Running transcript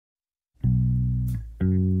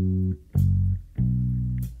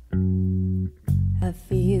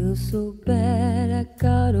feel so bad, I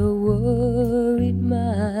got a worried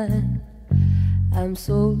mind. I'm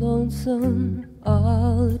so lonesome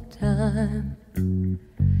all the time.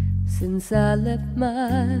 Since I left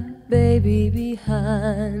my baby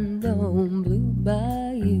behind on Blue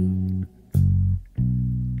Bayou.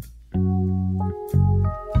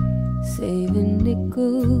 Saving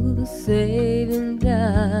nickels, saving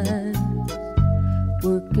dimes,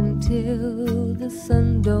 working till the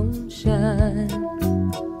sun don't shine,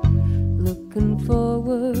 looking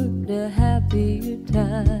forward to happier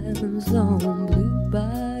times on Blue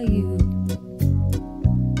Bayou.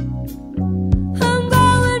 I'm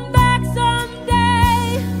going back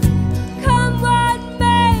someday, come what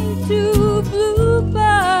may, to Blue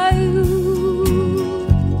Bayou,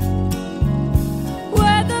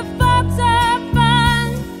 where the folks are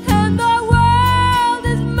fine and the world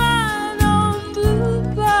is mine on Blue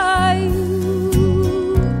Bayou,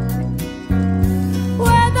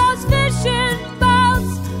 where those fishing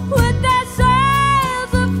boats with their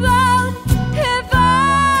sails afloat. If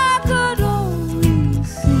I could only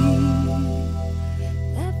see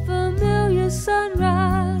that familiar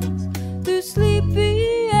sunrise through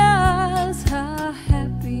sleepy eyes, how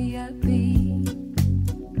happy I'd be.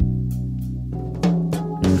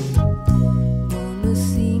 Wanna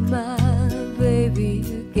see my baby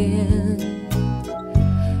again,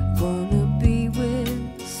 wanna be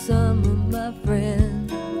with some of my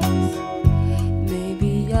friends.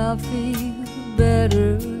 Maybe I'll feel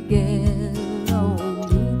better again on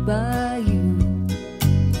Blue Bayou.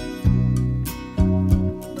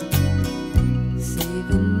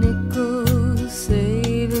 Saving nickels,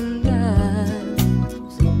 saving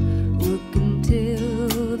dimes, working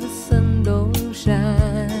till the sun don't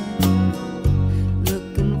shine,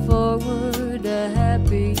 looking forward to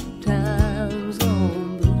happy times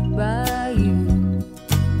on Blue Bayou.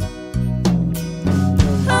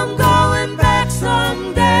 I'm going back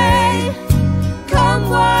someday, come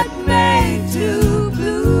what may, to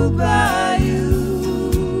Blue Bayou,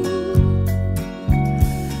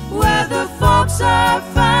 where the folks are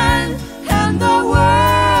fine and the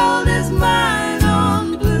world is mine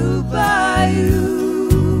on Blue Bayou,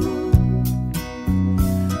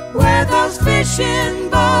 where those fishing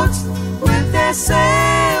boats with their sails